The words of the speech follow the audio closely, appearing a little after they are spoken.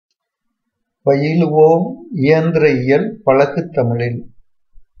பயிலுவோம் இயந்திர இயல் பழக்குத் தமிழில்.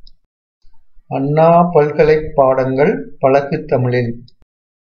 அண்ணா பல்கலைப் பாடங்கள் பழக்குத் தமிழில்.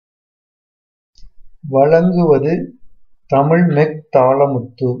 வழங்குவது தமிழ் மெக்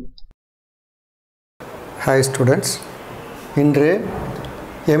தாளமுத்து. ஹாய் ஸ்டூடெண்ட்ஸ், இன்று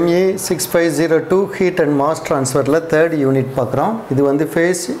MA 6502 heat and mass ட்ரான்ஸ்ஃபரில் 3rd unit பார்க்குறோம். இது வந்து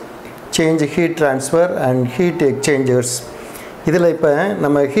face change heat transfer and heat exchangers. இதில் இப்போ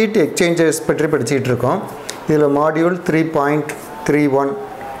நம்ம ஹீட் எக்ஸ்சேஞ்சர்ஸ் பற்றி படிச்சுக்கிட்டு இருக்கோம். இதில் மாடியூல் 3.31.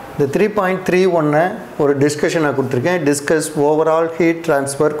 இந்த 3.31 ஒரு டிஸ்கஷனாக கொடுத்துருக்கேன். Discuss overall heat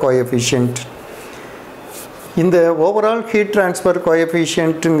transfer coefficient. இந்த ஓவரால் ஹீட் ட்ரான்ஸ்ஃபர்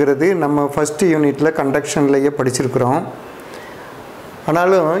கோஎஃபிஷியன்ட்டுங்கிறது நம்ம ஃபஸ்ட்டு யூனிட்டில் கண்டக்ஷன்லேயே படிச்சிருக்கிறோம்.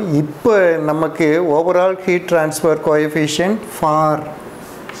 ஆனாலும் இப்போ நமக்கு overall heat transfer coefficient for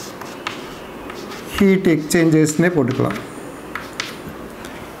heat எக்ஸ்சேஞ்சர்ஸ்னே போட்டுக்கலாம்.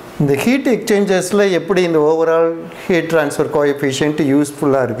 இந்த ஹீட் எக்ஸ்சேஞ்சர்ஸில் எப்படி இந்த ஓவரால் ஹீட் ட்ரான்ஸ்ஃபர் கோஎஃபிஷியன்ட்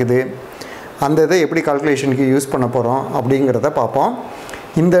யூஸ்ஃபுல்லாக இருக்குது, அந்த இதை எப்படி கால்குலேஷனுக்கு யூஸ் பண்ண போகிறோம் அப்படிங்கிறத பார்ப்போம்.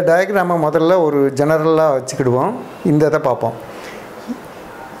 இந்த டயக்ராமை முதல்ல ஒரு ஜெனரலாக வச்சுக்கிடுவோம். இந்த இதை பார்ப்போம்.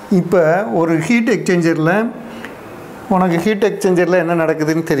 இப்போ ஒரு ஹீட் எக்ஸ்சேஞ்சரில் உனக்கு ஹீட் எக்ஸ்சேஞ்சரில் என்ன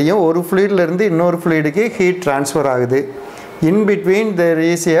நடக்குதுன்னு தெரியும். ஒரு ஃப்ளூயிட்லேருந்து இன்னொரு ஃப்ளூயிடுக்கு ஹீட் ட்ரான்ஸ்ஃபர் ஆகுது. In between there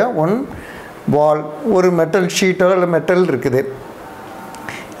is a one வால், ஒரு மெட்டல் ஷீட்டோ இல்லை மெட்டல் இருக்குது.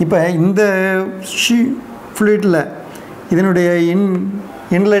 இப்போ இந்த ஃப்ளூயிடில் இதனுடைய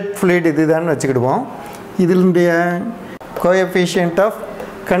இன்லெட் ஃப்ளூயிட் இதுதான் வச்சுக்கிடுவோம். இதனுடைய கோஎஃபிஷியன்ட் ஆஃப்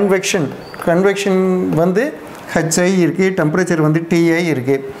கன்வெக்ஷன் வந்து HI இருக்குது, டெம்பரேச்சர் வந்து TI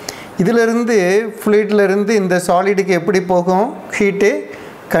இருக்குது. இதிலிருந்து ஃப்ளூயிட்லேருந்து இந்த சாலிடுக்கு எப்படி போகும், ஹீட்டு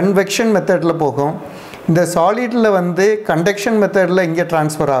கன்வெக்ஷன் மெத்தடில் போகும். இந்த சாலிடில் வந்து கண்டக்ஷன் மெத்தடில் இங்கே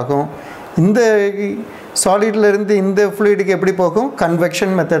ட்ரான்ஸ்ஃபர் ஆகும். இந்த சாலிட்லேருந்து இந்த ஃப்ளூயிடுக்கு எப்படி போகும்,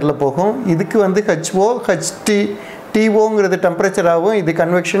 கன்வெக்ஷன் மெத்தடில் போகும். இதுக்கு வந்து HO TOங்கிறது டெம்பரேச்சராகவும் இது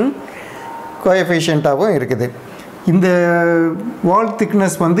கன்வெக்ஷன் கோஎஃபிஷியண்ட்டாகவும் இருக்குது. இந்த வால்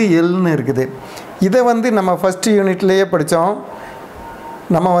திக்னஸ் வந்து Lன்னு இருக்குது. இதை வந்து நம்ம ஃபஸ்ட்டு யூனிட்லேயே படித்தோம்.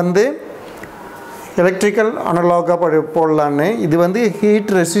 நம்ம வந்து எலக்ட்ரிக்கல் அனலாகாக போடலான்னு, இது வந்து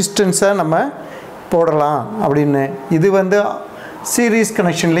ஹீட் ரெசிஸ்டன்ஸாக நம்ம போடலாம் அப்படின்னு. இது வந்து சீரீஸ்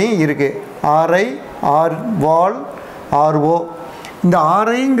கனெக்ஷன்லேயும் இருக்குது. RI R வால் RO. இந்த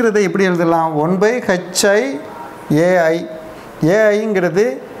RIங்கிறத எப்படி எழுதலாம், 1/HI AI. AIங்கிறது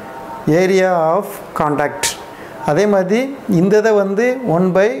area of contact. அதே மாதிரி இந்த இதை வந்து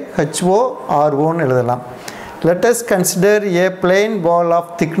 1/HO ROன்னு எழுதலாம். Let us consider a plain wall of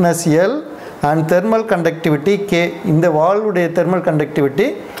thickness L and thermal conductivity K. இந்த வால்வுடைய தெர்மல் கண்டக்டிவிட்டி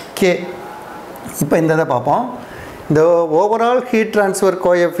K. இப்போ இந்த இதை பார்ப்போம். இந்த overall heat transfer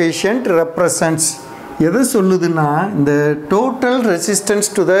coefficient represents எது சொல்லுதுன்னா, இந்த total resistance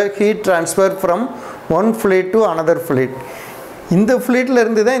to the heat transfer from one fluid to another fluid. இந்த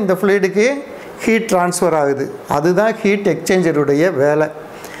ஃப்ளூயிட்லேருந்து தான் இந்த ஃப்ளூயிடுக்கு ஹீட் ட்ரான்ஸ்ஃபர் ஆகுது. அதுதான் ஹீட் எக்ஸ்சேஞ்சருடைய வேலை.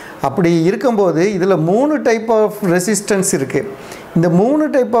 அப்படி இருக்கும்போது இதில் 3 டைப் ஆஃப் ரெசிஸ்டன்ஸ் இருக்குது. இந்த 3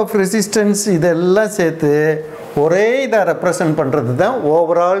 டைப் ஆஃப் ரெசிஸ்டன்ஸ் இதெல்லாம் சேர்த்து ஒரே இதை ரெப்ரசன்ட் பண்ணுறது தான்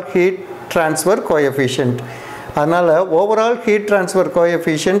ஓவரால் ஹீட் ட்ரான்ஸ்ஃபர் கோஎஃபிஷியன்ட். அதனால் overall heat transfer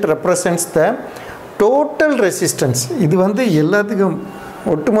coefficient represents the total resistance. இது வந்து எல்லாத்துக்கும்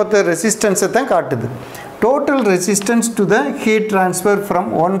ஒட்டுமொத்த ரெசிஸ்டன்ஸை தான் காட்டுது. Total resistance to the heat transfer from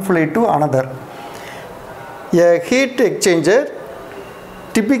one fluid to another. A heat exchanger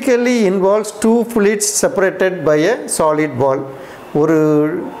typically involves two fluids separated by a solid wall. ஒரு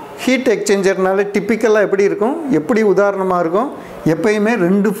heat எக்ஸ்சேஞ்சர்னால டிப்பிக்கலாக எப்படி இருக்கும், எப்படி உதாரணமாக இருக்கும், எப்பயுமே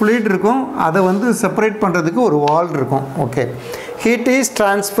 2 ஃப்ளூயிட் இருக்கும். அதை வந்து செப்பரேட் பண்ணுறதுக்கு ஒரு வால் இருக்கும். Okay, heat is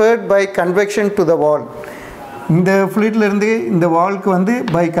transferred by convection to the வால். இந்த ஃப்ளூயிட்லேருந்து இந்த வால்க்கு வந்து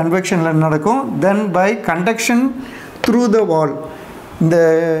பை கன்வெக்ஷனில் நடக்கும். தென் பை கண்டக்ஷன் த்ரூ த வால். இந்த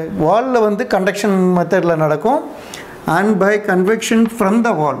வாலில் வந்து கண்டக்ஷன் மெத்தடில் நடக்கும். And by convection from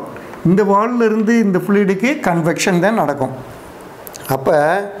the வால். இந்த வால்லிருந்து இந்த ஃப்ளூயிடுக்கு கன்வெக்ஷன் தான் நடக்கும். அப்போ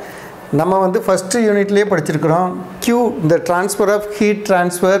நம்ம வந்து ஃபஸ்ட்டு யூனிட்லேயே படிச்சிருக்கிறோம். Q, இந்த ட்ரான்ஸ்ஃபர் ஆஃப் ஹீட்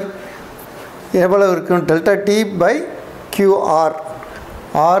ட்ரான்ஸ்ஃபர் எவ்வளோ இருக்கும், ΔT/QR.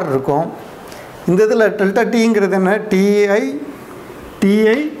 R இருக்கும். இந்த இதில் ΔTங்கிறது என்ன, TI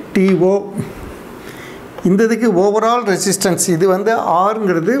TO. இந்த இதுக்கு ஓவரால் ரெசிஸ்டன்ஸ், இது வந்து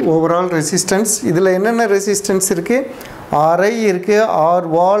Rங்கிறது ஓவரால் ரெசிஸ்டன்ஸ். இதில் என்னென்ன ரெசிஸ்டன்ஸ் இருக்குது, RI இருக்குது, R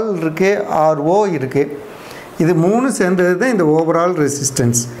வால் இருக்குது, RO இருக்குது. இது 3 சேர்ந்தது தான் இந்த ஓவரால்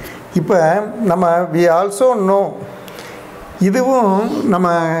ரெசிஸ்டன்ஸ். இப்போ நம்ம வி ஆல்சோ நோ, இதுவும் நம்ம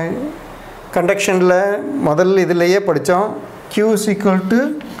கண்டக்ஷனில் முதல்ல இதிலையே படித்தோம். Q -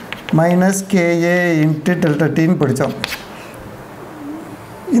 KA × ΔTன்னு படித்தோம்.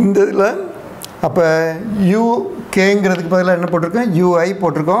 இந்த இதில் அப்போ யூகேங்கிறதுக்கு பதிலாக என்ன போட்டிருக்கோம், யூஐ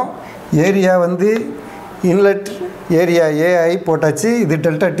போட்டிருக்கோம். ஏரியா வந்து இன்லெட் ஏரியா ஏஐ போட்டாச்சு. இது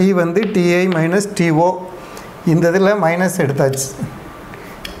டெல்டா டி வந்து டிஐ மைனஸ் டிஓ, இந்த இதில் மைனஸ் எடுத்தாச்சு.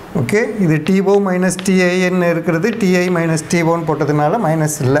 ஓகே, இது டிஓ மைனஸ் டிஐன்னு இருக்கிறது டிஐ மைனஸ் டிஓன்னு போட்டதுனால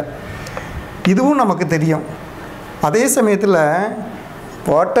மைனஸ் இல்லை. இதுவும் நமக்கு தெரியும். அதே சமயத்தில்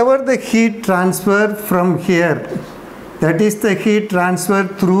what ever the heat transfer from here, that is the heat transfer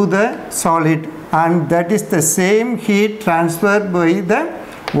through the solid and that is the same heat transfer by the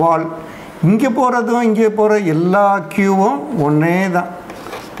wall. இங்கே போகிறதும் இங்கே போகிற எல்லா க்யூவும் ஒன்றே தான்.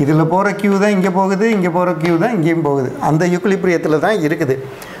 இதில் போகிற க்யூ தான் இங்கே போகுது, இங்கே போகிற க்யூ தான் இங்கேயும் போகுது. அந்த ஈக்குலிபிரியத்தில் தான் இருக்குது.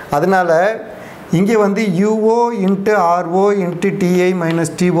 அதனால் இங்கே வந்து யூஓ into RO into DI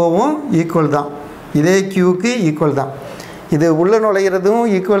minus டிஓவும் equal தான். இதே க்யூக்கு ஈக்குவல் தான். இது உள்ளே நுழைகிறதும்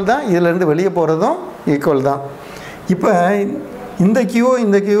ஈக்குவல் தான், இதிலேருந்து வெளியே போகிறதும் ஈக்குவல் தான். இப்போ இந்த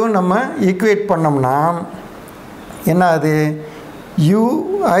க்யூவும் நம்ம ஈக்குவேட் பண்ணோம்னா என்ன ஆகுது,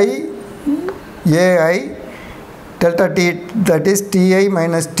 UI AI delta D that is DI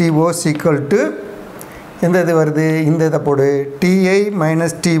minus DO equal to எந்த இது வருது, இந்த இதை போடு, DI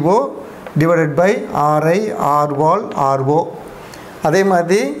minus DO divided by RI Arwal RO. அதே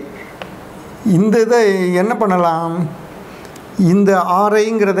மாதிரி இந்த இதை என்ன பண்ணலாம், இந்த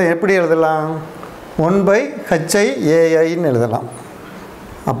ஆர்ஐங்கிறத எப்படி எழுதலாம், 1/hi ஏஐன்னு எழுதலாம்.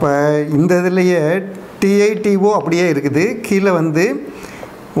 அப்போ இந்த இதுலேயே டிஐடிஓ அப்படியே இருக்குது. கீழே வந்து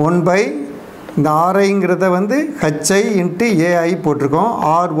 1 இந்த ஆர்ஐங்கிறத வந்து ஹச்ஐ இன்ட்டு ஏஐ போட்டிருக்கோம்.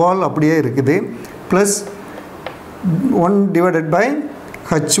 ஆர் வால் அப்படியே இருக்குது. Plus 1 divided by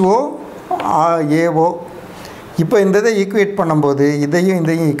ஹச்ஓ AO. இப்போ இந்த இதை ஈக்குவேட் பண்ணும்போது இதையும்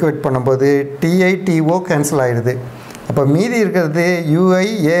ஈக்குவேட் பண்ணும்போது டிஐடிஓ கேன்சல் ஆகிடுது. அப்போ மீதி இருக்கிறது யூஐ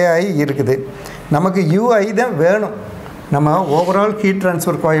ஏஐ இருக்குது. நமக்கு யூஐ தான் வேணும், நம்ம ஓவரால் ஹீட்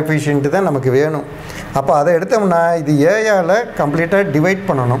ட்ரான்ஸ்ஃபர் கோஎஃபிஷியன்ட்டு தான் நமக்கு வேணும். அப்போ அதை எடுத்தோம்னா இது ஏஆல் கம்ப்ளீட்டாக டிவைட்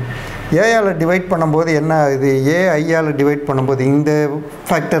பண்ணணும். ஏஆல் டிவைட் பண்ணும்போது என்ன ஆகுது, ஏஐயால் டிவைட் பண்ணும்போது இந்த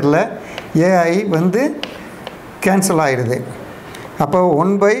ஃபேக்டரில் ஏஐ வந்து கேன்சல் ஆகிடுது. அப்போ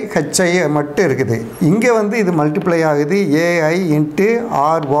 1/hi மட்டும் இருக்குது. இங்கே வந்து இது மல்டிப்ளை ஆகுது, ஏஐ இன்ட்டு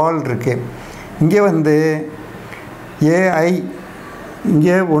ஆர் வால் இருக்குது. இங்கே வந்து ஏஐ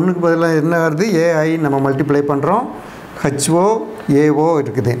இங்கே ஒன்றுக்கு பதிலாக என்ன வருது, ஏஐ நம்ம மல்டிப்ளை பண்ணுறோம், ஹச்ஓ ஏஓ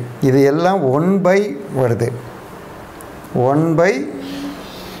இருக்குது. இது எல்லாம் 1 வருது. 1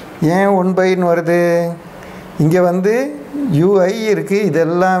 ஏன் 1/ன்னு வருது, இங்கே வந்து யூஐ இருக்குது, இது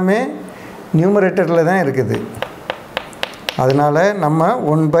எல்லாமே நியூமரேட்டரில் தான் இருக்குது. அதனால் நம்ம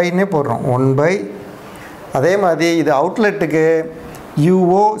 1/ன்னே போடுறோம், 1/. அதே மாதிரி இது அவுட்லெட்டுக்கு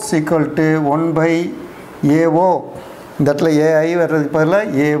யூஓ ஈக்குவல் டு 1/ஏஓ. இந்த இடத்துல ஏஐ வர்றதுக்கு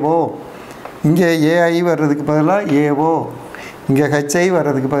பதிலாக ஏஓ, இங்கே ஏஐ வர்றதுக்கு பதிலாக ஏஓ, இங்கே ஹெச்ஐ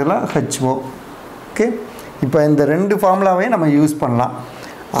வர்றதுக்கு பதிலாக ஹெச்ஓ. ஓகே, இப்போ இந்த 2 ஃபார்முலாவையும் நம்ம யூஸ் பண்ணலாம்.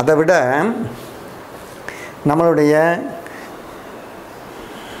 அதை விட நம்மளுடைய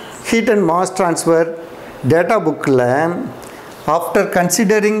heat and mass transfer data புக்கில் ஆஃப்டர்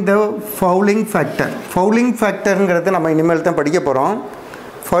கன்சிடரிங் த ஃபவுலிங் ஃபேக்டருங்கிறது நம்ம இனிமேல் தான் படிக்க போகிறோம்.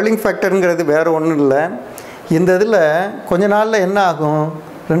 ஃபவுலிங் ஃபேக்டருங்கிறது வேறு ஒன்றும் இல்லை. இந்த இதில் கொஞ்ச நாளில் என்ன ஆகும்,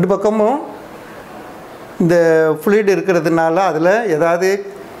 2 பக்கமும் இந்த ஃப்ளூயிட் இருக்கிறதுனால அதில் ஏதாவது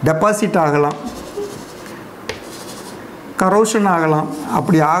டெபாசிட் ஆகலாம், கரோஷன் ஆகலாம்.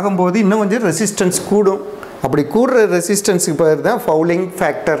 அப்படி ஆகும்போது இன்னும் கொஞ்சம் ரெசிஸ்டன்ஸ் கூடும். அப்படி கூடுற ரெசிஸ்டன்ஸுக்கு பேர் தான் ஃபவுலிங்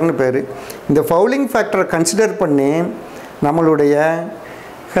ஃபேக்டர்னு பேர். இந்த ஃபவுலிங் ஃபேக்டரை கன்சிடர் பண்ணி நம்மளுடைய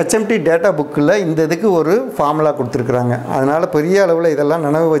ஹெச்எம்டி டேட்டா புக்கில் இந்த இதுக்கு ஒரு ஃபார்முலா கொடுத்துருக்குறாங்க. அதனால் பெரிய அளவில் இதெல்லாம்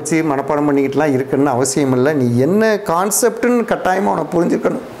நினைவு வச்சு மனப்பாடம் பண்ணிக்கிட்டுலாம் இருக்குன்னு அவசியம் இல்லை. நீ என்ன கான்செப்டுன்னு கட்டாயமாக உனக்கு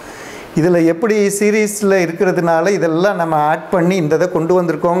புரிஞ்சுக்கணும். இதில் எப்படி சீரீஸில் இருக்கிறதுனால இதெல்லாம் நம்ம ஆட் பண்ணி இந்த இதை கொண்டு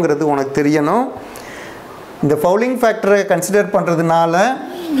வந்திருக்கோங்கிறது உனக்கு தெரியணும். இந்த ஃபவுலிங் ஃபேக்டரை கன்சிடர் பண்ணுறதுனால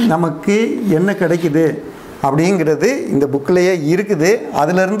நமக்கு என்ன கிடைக்குது அப்படிங்கிறது இந்த புக்கிலேயே இருக்குது.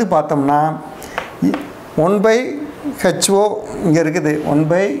 அதிலேருந்து பார்த்தோம்னா 1/HO இங்கே இருக்குது,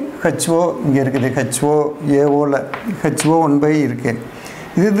 1/HO இங்கே இருக்குது, HO ஏஓவில் HO 1 இருக்குது.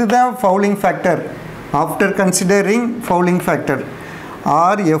 இதுதான் fouling factor. After considering fouling factor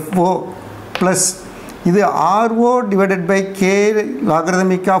RFO plus இது RO divided by K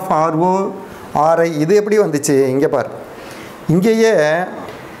logarithmic of RO RI. இது எப்படி வந்துச்சு இங்கே பார். இங்கேயே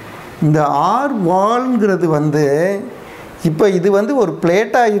இந்த ஆர் வால்ங்கிறது வந்து இப்போ இது வந்து ஒரு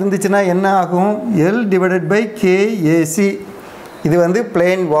பிளேட்டாக இருந்துச்சுன்னா என்ன ஆகும், L டிவைடட் பை KAC. இது வந்து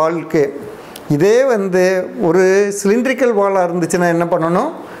பிளேன் வால்க்கு. இதே வந்து ஒரு சிலிண்ட்ரிக்கல் வாலாக இருந்துச்சுன்னா என்ன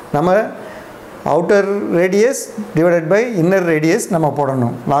பண்ணணும், நம்ம outer radius divided by inner radius நம்ம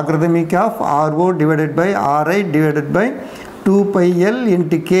போடணும். Logarithmic of RO divided by RI divided by 2πl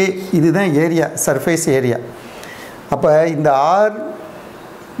into k இதுதான் ஏரியா, சர்ஃபேஸ் ஏரியா. அப்போ இந்த ஆர்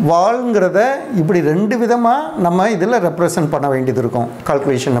வால்ங்கிறத இப்படி ரெண்டு விதமாக நம்ம இதில் ரெப்ரசன்ட் பண்ண வேண்டியது இருக்கும்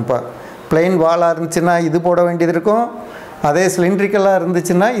கால்குலேஷன். அப்போ பிளெயின் வாலாக இருந்துச்சுன்னா இது போட வேண்டியது இருக்கும், அதே சிலிண்ட்ரிக்கலாக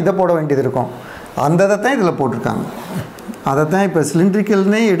இருந்துச்சுன்னா இதை போட வேண்டியது இருக்கும். அந்த இதை தான் இதில் போட்டிருக்காங்க. அதை தான் இப்போ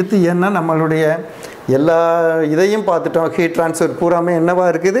சிலிண்ட்ரிக்கல்னே எடுத்து, ஏன்னா நம்மளுடைய எல்லா இதையும் பார்த்துட்டோம், ஹீட் ட்ரான்ஸ்ஃபர் பூராமே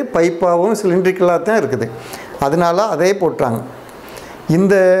என்னவாக இருக்குது, பைப்பாகவும் சிலிண்ட்ரிக்கலாக தான் இருக்குது. அதனால அதே போட்டாங்க.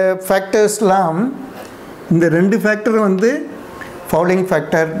 இந்த ஃபேக்டர்ஸ்லாம், இந்த ரெண்டு ஃபேக்டர் வந்து ஃபவுலிங்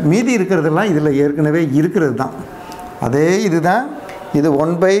ஃபேக்டர், மீதி இருக்கிறதெல்லாம் இதில் ஏற்கனவே இருக்கிறது தான். அதே இது தான், இது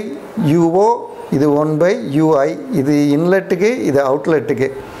 1/UO, இது 1/UI, இது இன்லெட்டுக்கு, இது அவுட்லெட்டுக்கு.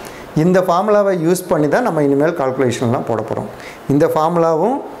 இந்த ஃபார்முலாவை யூஸ் பண்ணி தான் நம்ம இனிமேல் கால்குலேஷன்லாம் போட போகிறோம். இந்த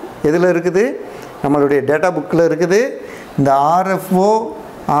ஃபார்முலாவும் எதில் இருக்குது, நம்மளுடைய டேட்டா புக்கில் இருக்குது. இந்த RFO,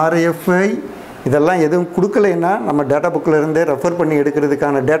 RFI இதெல்லாம் எதுவும் கொடுக்கலைன்னா நம்ம டேட்டா புக்கில் இருந்தே ரெஃபர் பண்ணி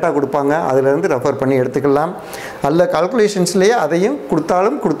எடுக்கிறதுக்கான டேட்டா கொடுப்பாங்க, அதிலேருந்து ரெஃபர் பண்ணி எடுத்துக்கலாம். அல்ல கால்குலேஷன்ஸ்லேயே அதையும்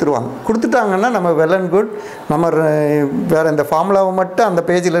கொடுத்தாலும் கொடுத்துருவாங்க. கொடுத்துட்டாங்கன்னா நம்ம வெல் அண்ட் குட். நம்ம வேறு இந்த ஃபார்முலாவை மட்டும் அந்த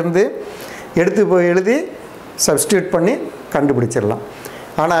பேஜிலேருந்து எடுத்து போய் எழுதி சப்ஸ்டியூட் பண்ணி கண்டுபிடிச்சிடலாம்.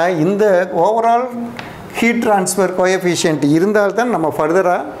 ஆனால் இந்த ஓவரால் ஹீட் ட்ரான்ஸ்ஃபர் கோஎஃபிஷியன்ட் இருந்தால்தான் நம்ம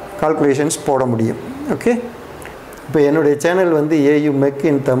ஃபர்தராக கால்குலேஷன்ஸ் போட முடியும். ஓகே, இப்போ என்னுடைய சேனல் வந்து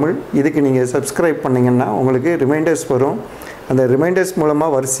AUmech-in-tamil. இதுக்கு நீங்கள் சப்ஸ்கிரைப் பண்ணிங்கன்னா உங்களுக்கு ரிமைண்டர்ஸ் வரும். அந்த ரிமைண்டர்ஸ்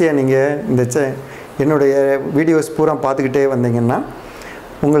மூலமாக வரிசையாக நீங்கள் இந்த என்னுடைய வீடியோஸ் பூரா பார்த்துக்கிட்டே வந்தீங்கன்னா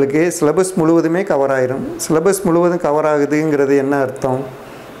உங்களுக்கு சிலபஸ் முழுவதுமே கவர் ஆயிரும். சிலபஸ் முழுவதும் கவர் ஆகுதுங்கிறது என்ன அர்த்தம்,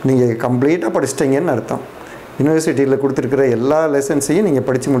 நீங்கள் கம்ப்ளீட்டாக படிச்சிட்டிங்கன்னு அர்த்தம். யூனிவர்சிட்டியில் கொடுத்துருக்கிற எல்லா லெசன்ஸையும் நீங்கள்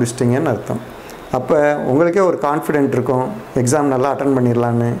படித்து முடிச்சிட்டிங்கன்னு அர்த்தம். அப்போ உங்களுக்கே ஒரு கான்ஃபிடென்ட் இருக்கும், எக்ஸாம் நல்லா அட்டன்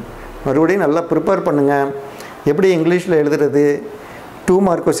பண்ணிடலான்னு. மறுபடியும் நல்லா ப்ரிப்பேர் பண்ணுங்கள். எப்படி இங்கிலீஷில் எழுதுறது, 2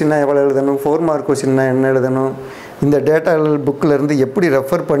 மார்க் கொஸ்டின்னா எவ்வளோ எழுதணும், 4 மார்க் கொஸ்டின்னா என்ன எழுதணும், இந்த டேட்டா புக்கிலேருந்து எப்படி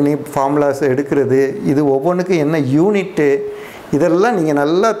ரெஃபர் பண்ணி ஃபார்முலாஸ் எடுக்கிறது, இது ஒவ்வொன்றுக்கும் என்ன யூனிட்டு, இதெல்லாம் நீங்கள்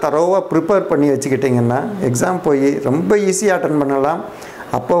நல்லா தரோவாக ப்ரிப்பேர் பண்ணி வச்சுக்கிட்டிங்கன்னா எக்ஸாம் போய் ரொம்ப ஈஸியாக அட்டன் பண்ணலாம்.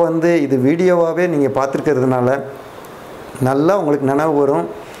 அப்போ வந்து இது வீடியோவாகவே நீங்கள் பார்த்துருக்கிறதுனால நல்லா உங்களுக்கு நினைவு வரும்,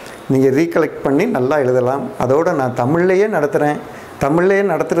 நீங்கள் ரீகலெக்ட் பண்ணி நல்லா எழுதலாம். அதோடு நான் தமிழ்லையே நடத்துகிறேன். தமிழ்லையே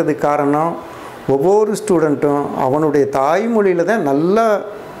நடத்துகிறதுக்கு காரணம், ஒவ்வொரு ஸ்டூடெண்ட்டும் அவனுடைய தாய்மொழியில் தான் நல்லா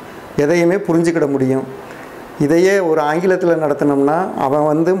எதையுமே புரிஞ்சுக்கிட முடியும். இதையே ஒரு ஆங்கிலத்தில் நடத்தினோம்னா அவன்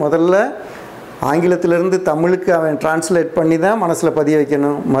வந்து முதல்ல ஆங்கிலத்திலேருந்து தமிழுக்கு அவன் டிரான்ஸ்லேட் பண்ணி தான் மனசில் பதிய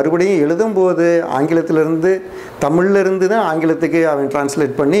வைக்கணும். மறுபடியும் எழுதும்போது ஆங்கிலத்திலேருந்து தமிழ்லேருந்து தான் ஆங்கிலத்துக்கு அவன்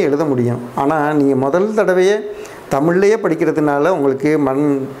டிரான்ஸ்லேட் பண்ணி எழுத முடியும். ஆனால் நீங்கள் முதல் தடவையே தமிழ்லையே படிக்கிறதுனால உங்களுக்கு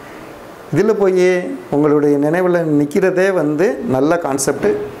இதில் போய் உங்களுடைய நினைவில் நிற்கிறதே வந்து நல்ல கான்செப்டு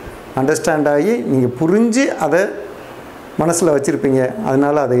அண்டர்ஸ்டாண்ட் ஆகி நீங்கள் புரிஞ்சு அதை மனசில் வச்சுருப்பீங்க.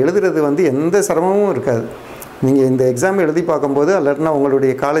 அதனால் அதை எழுதுறது வந்து எந்த சிரமமும் இருக்காது. நீங்கள் இந்த எக்ஸாம் எழுதி பார்க்கும்போது அல்லனா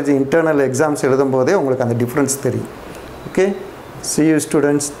உங்களுடைய காலேஜ் இன்டர்னல் எக்ஸாம்ஸ் எழுதும் போதே உங்களுக்கு அந்த டிஃப்ரென்ஸ் தெரியும். Okay, see you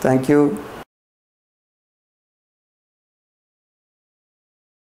students, thank you.